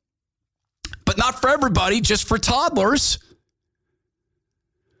play, but not for everybody, just for toddlers.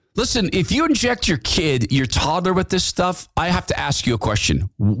 Listen, if you inject your toddler with this stuff, I have to ask you a question.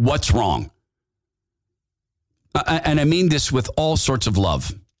 What's wrong? And I mean this with all sorts of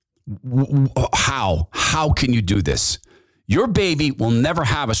love. How? How can you do this? Your baby will never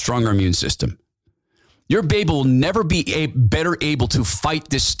have a stronger immune system. Your baby will never be better able to fight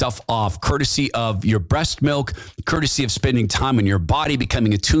this stuff off, courtesy of your breast milk, courtesy of spending time in your body,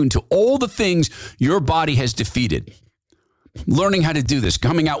 becoming attuned to all the things your body has defeated. Learning how to do this,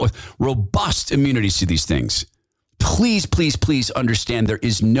 coming out with robust immunities to these things. Please, please, please understand there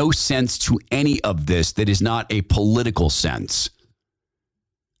is no sense to any of this that is not a political sense.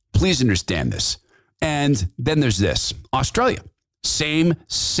 Please understand this. And then there's this. Australia. Same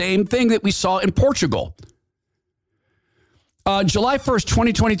thing that we saw in Portugal. July 1st,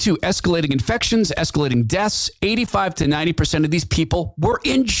 2022, escalating infections, escalating deaths. 85 to 90% of these people were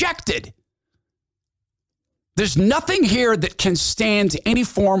injected. There's nothing here that can stand any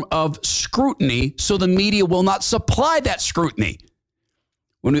form of scrutiny, so the media will not supply that scrutiny.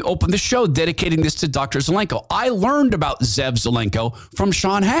 When we opened the show dedicating this to Dr. Zelenko, I learned about Zev Zelenko from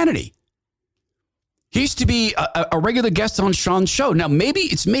Sean Hannity. He used to be a regular guest on Sean's show. Now, maybe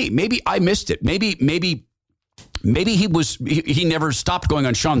it's me. Maybe I missed it. Maybe he never stopped going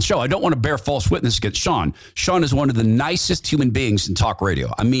on Sean's show. I don't want to bear false witness against Sean. Sean is one of the nicest human beings in talk radio.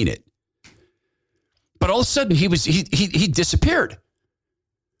 I mean it. But all of a sudden, he disappeared.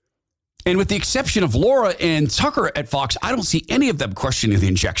 And with the exception of Laura and Tucker at Fox, I don't see any of them questioning the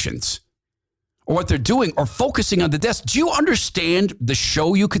injections or what they're doing or focusing on the deaths. Do you understand the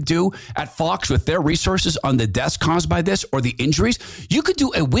show you could do at Fox with their resources on the deaths caused by this or the injuries? You could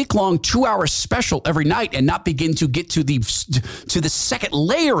do a week-long 2-hour special every night and not begin to get to the second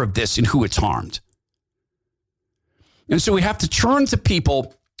layer of this and who it's harmed. And so we have to turn to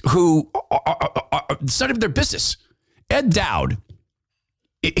people who it's none of their business. Ed Dowd,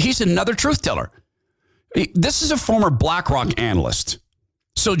 he's another truth teller. This is a former BlackRock analyst.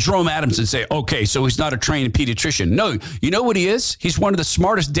 So Jerome Adams would say, okay, so he's not a trained pediatrician. No, you know what he is? He's one of the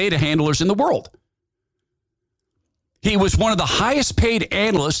smartest data handlers in the world. He was one of the highest paid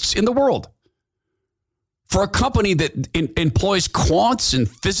analysts in the world for a company that employs quants and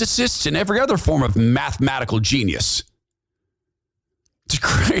physicists and every other form of mathematical genius to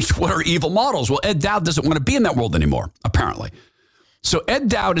create what are evil models. Well, Ed Dowd doesn't want to be in that world anymore, apparently. So Ed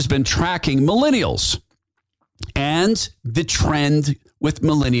Dowd has been tracking millennials and the trend with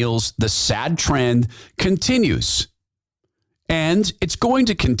millennials, the sad trend continues. And it's going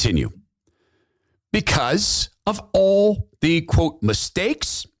to continue because of all the, quote,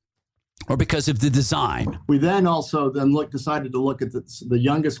 mistakes or because of the design. We then also decided to look at the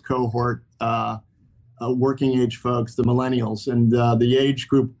youngest cohort, working age folks, the millennials. And the age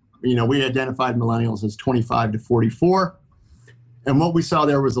group, we identified millennials as 25 to 44. And what we saw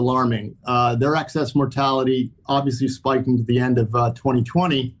there was alarming. Their excess mortality obviously spiked into the end of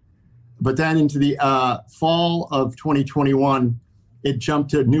 2020, but then into the fall of 2021, it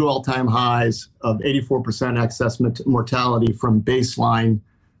jumped to new all-time highs of 84% excess mortality from baseline,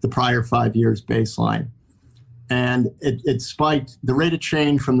 the prior 5 years baseline. And it spiked. The rate of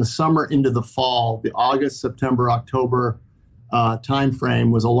change from the summer into the fall, the August, September, October timeframe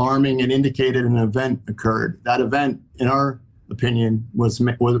was alarming and indicated an event occurred. That event, in our opinion,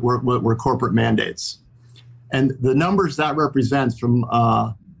 were corporate mandates. And the numbers that represents from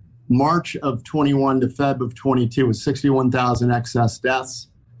March of 21 to Feb of 22 was 61,000 excess deaths.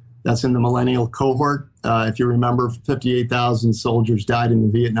 That's in the millennial cohort. If you remember, 58,000 soldiers died in the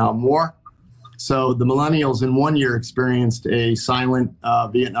Vietnam War. So the millennials in 1 year experienced a silent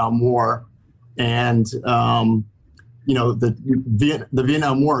Vietnam War. And the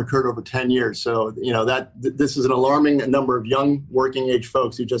Vietnam War occurred over 10 years. So, this is an alarming number of young working age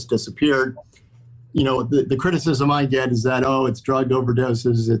folks who just disappeared. The criticism I get is that, it's drug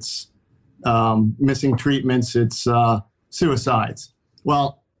overdoses, it's missing treatments, it's suicides.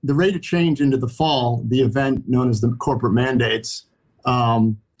 Well, the rate of change into the fall, the event known as the corporate mandates,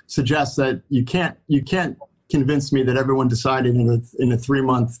 suggests that you can't convince me that everyone decided in a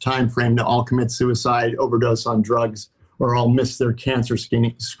 3-month time frame to all commit suicide, overdose on drugs, or all miss their cancer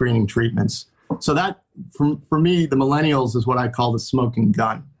screening treatments. So that, for me, the millennials is what I call the smoking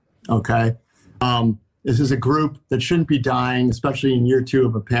gun, okay? This is a group that shouldn't be dying, especially in year 2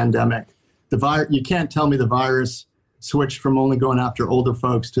 of a pandemic. You can't tell me the virus switched from only going after older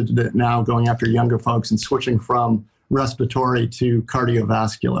folks to now going after younger folks and switching from respiratory to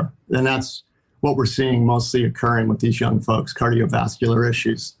cardiovascular. And that's what we're seeing mostly occurring with these young folks, cardiovascular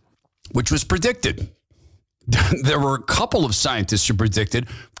issues. Which was predicted. There were a couple of scientists who predicted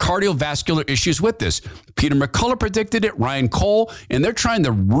cardiovascular issues with this. Peter McCullough predicted it, Ryan Cole, and they're trying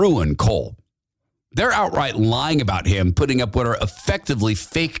to ruin Cole. They're outright lying about him, putting up what are effectively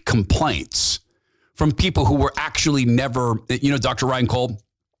fake complaints from people who were actually never, Dr. Ryan Cole,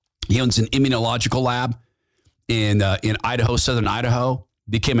 he owns an immunological lab in Idaho, southern Idaho,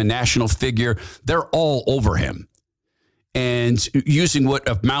 became a national figure. They're all over him. And using what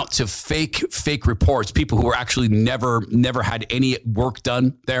amount to fake reports, people who were actually never had any work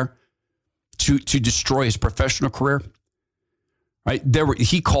done there to destroy his professional career. Right?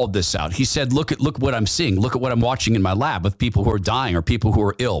 He called this out. He said, look what I'm seeing. Look at what I'm watching in my lab with people who are dying or people who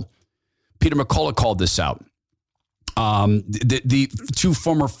are ill. Peter McCullough called this out. The 2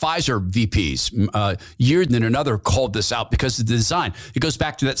 former Pfizer VPs, Yeardley and another, called this out because of the design. It goes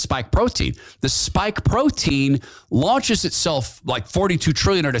back to that spike protein. The spike protein launches itself like 42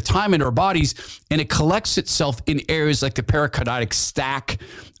 trillion at a time into our bodies, and it collects itself in areas like the pericarditic stack,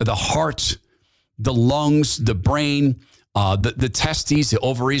 the heart, the lungs, the brain, the testes, the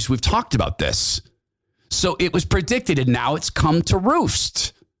ovaries. We've talked about this. So it was predicted, and now it's come to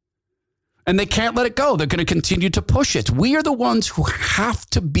roost. And they can't let it go. They're going to continue to push it. We are the ones who have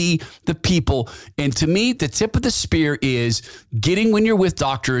to be the people. And to me, the tip of the spear is getting, when you're with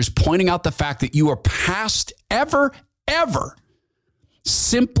doctors, pointing out the fact that you are past ever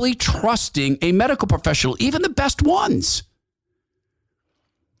simply trusting a medical professional, even the best ones.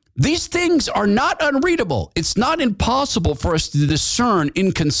 These things are not unreadable. It's not impossible for us to discern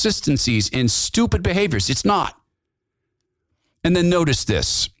inconsistencies in stupid behaviors. It's not. And then notice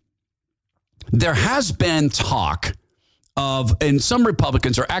this. There has been talk of, and some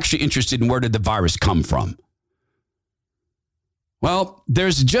Republicans are actually interested in where did the virus come from. Well,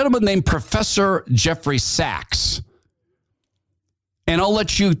 there's a gentleman named Professor Jeffrey Sachs. And I'll let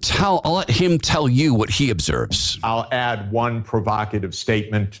him tell you what he observes. I'll add one provocative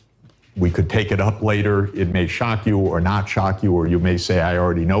statement. We could take it up later. It may shock you or not shock you, or you may say, I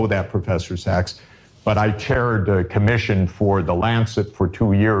already know that, Professor Sachs. But I chaired a commission for The Lancet for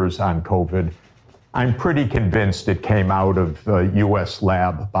 2 years on COVID. I'm pretty convinced it came out of U.S.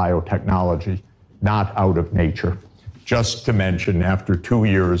 lab biotechnology, not out of nature. Just to mention, after 2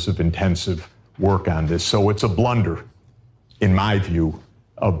 years of intensive work on this. So it's a blunder, in my view,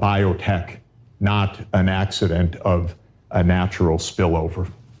 of biotech, not an accident of a natural spillover.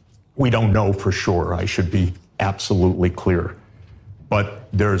 We don't know for sure. I should be absolutely clear. But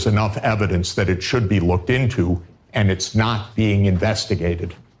there's enough evidence that it should be looked into, and it's not being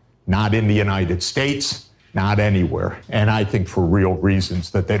investigated. Not in the United States, not anywhere. And I think for real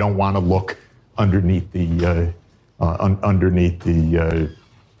reasons, that they don't want to look underneath the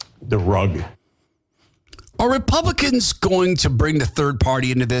rug. Are Republicans going to bring the third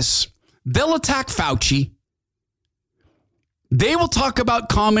party into this? They'll attack Fauci. They will talk about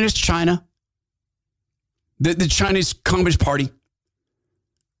communist China, the Chinese Communist Party.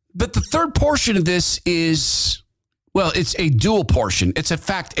 But the third portion of this is, well, it's a dual portion. It's, in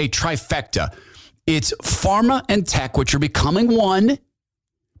fact, a trifecta. It's pharma and tech, which are becoming one.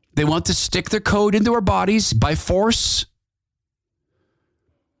 They want to stick their code into our bodies by force,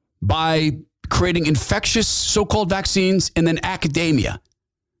 by creating infectious so-called vaccines, and then academia,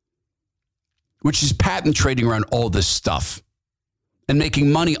 which is patent trading around all this stuff and making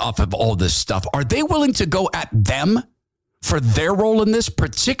money off of all this stuff. Are they willing to go at them for their role in this,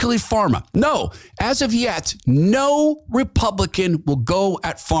 particularly pharma? No, as of yet, no Republican will go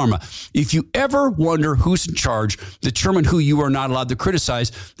at pharma. If you ever wonder who's in charge, determine who you are not allowed to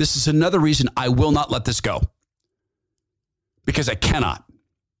criticize. This is another reason I will not let this go. Because I cannot.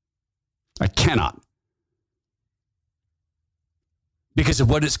 I cannot. Because of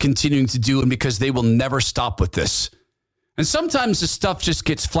what it's continuing to do and because they will never stop with this. And sometimes the stuff just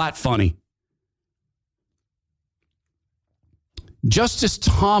gets flat funny. Justice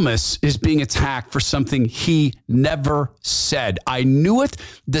Thomas is being attacked for something he never said. I knew it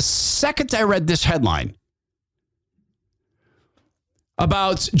the second I read this headline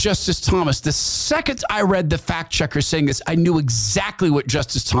about Justice Thomas. The second I read the fact checker saying this, I knew exactly what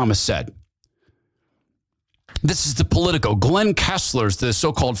Justice Thomas said. This is the Politico. Glenn Kessler's the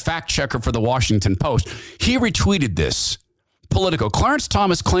so-called fact checker for the Washington Post. He retweeted this. Politico. Clarence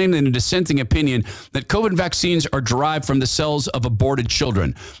Thomas claimed in a dissenting opinion that COVID vaccines are derived from the cells of aborted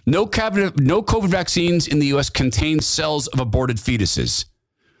children. No COVID vaccines in the U.S. contain cells of aborted fetuses.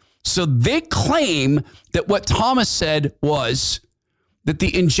 So they claim that what Thomas said was that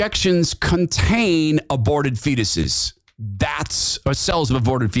the injections contain aborted fetuses. That's cells of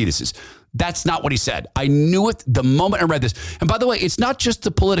aborted fetuses. That's not what he said. I knew it the moment I read this. And by the way, it's not just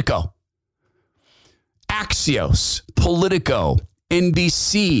the Politico. Axios, Politico,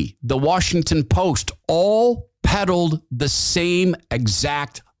 NBC, The Washington Post, all peddled the same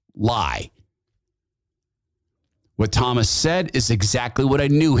exact lie. What Thomas said is exactly what I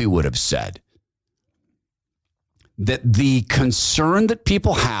knew he would have said. That the concern that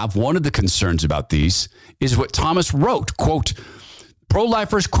people have, one of the concerns about these, is what Thomas wrote, quote,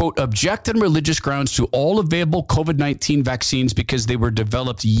 pro-lifers, quote, object on religious grounds to all available COVID-19 vaccines because they were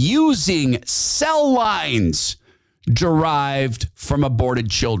developed using cell lines derived from aborted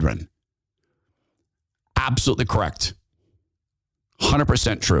children. Absolutely correct.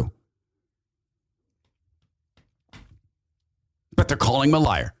 100% true. But they're calling him a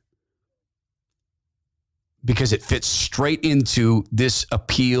liar because it fits straight into this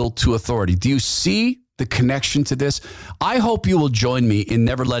appeal to authority. Do you see the connection to this? I hope you will join me in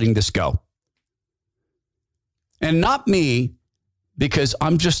never letting this go. And not me, because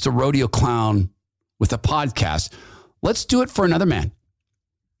I'm just a rodeo clown with a podcast. Let's do it for another man.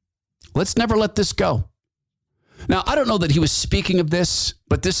 Let's never let this go. Now, I don't know that he was speaking of this,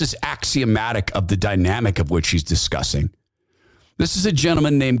 but this is axiomatic of the dynamic of which he's discussing. This is a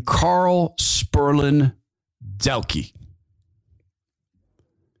gentleman named Carl Sperlin Delke.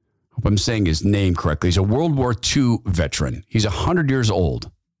 Hope I'm saying his name correctly. He's a World War II veteran. He's 100 years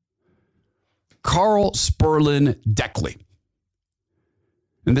old. Carl Sperlin Delke.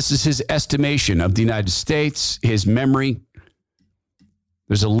 And this is his estimation of the United States, his memory.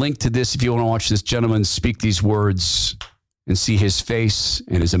 There's a link to this if you want to watch this gentleman speak these words and see his face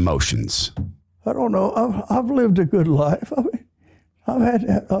and his emotions. I don't know. I've lived a good life. I mean, I've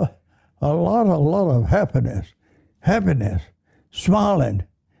had a lot of happiness, smiling,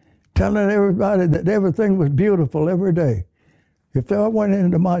 telling everybody that everything was beautiful every day. If I went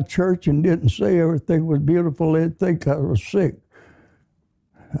into my church and didn't say everything was beautiful, they'd think I was sick.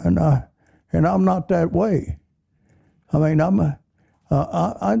 And I'm not that way. I mean,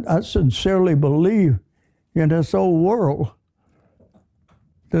 I sincerely believe in this old world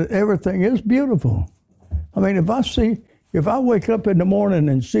that everything is beautiful. I mean, if I wake up in the morning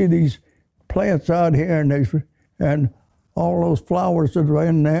and see these plants out here and all those flowers that are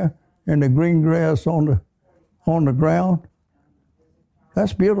in there and the green grass on the ground,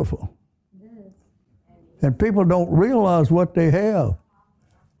 that's beautiful. And people don't realize what they have.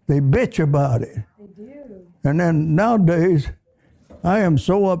 They bitch about it. They do. And then nowadays, I am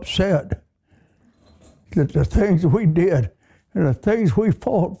so upset that the things we did and the things we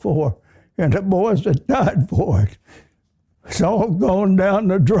fought for and the boys that died for it, it's all gone down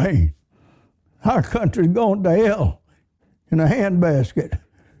the drain. Our country's gone to hell in a handbasket.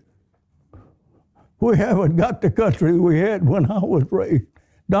 We haven't got the country we had when I was raised.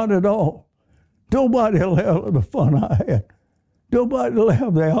 Not at all. Nobody will have the fun I had. Nobody will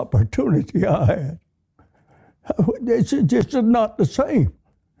have the opportunity I had. It's just not the same.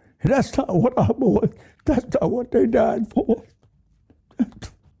 That's not what our boys, that's not what they died for.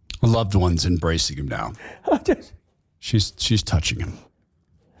 Loved ones embracing him now. She's touching him.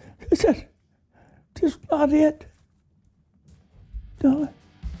 It's just not it. No,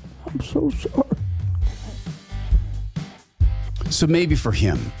 I'm so sorry. So maybe for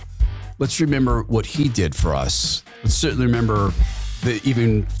him, let's remember what he did for us. Let's certainly remember the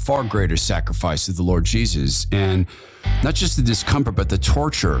even far greater sacrifice of the Lord Jesus, and not just the discomfort, but the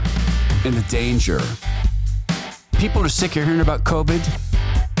torture and the danger. People are sick of hearing about COVID.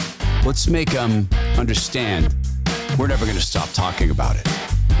 Let's make them understand we're never going to stop talking about it.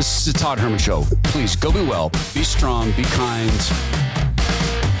 This is the Todd Herman Show. Please go be well, be strong, be kind,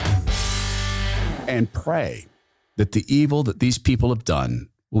 and pray that the evil that these people have done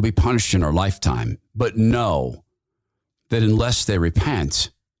will be punished in our lifetime. But know that unless they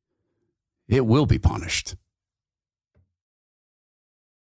repent, it will be punished.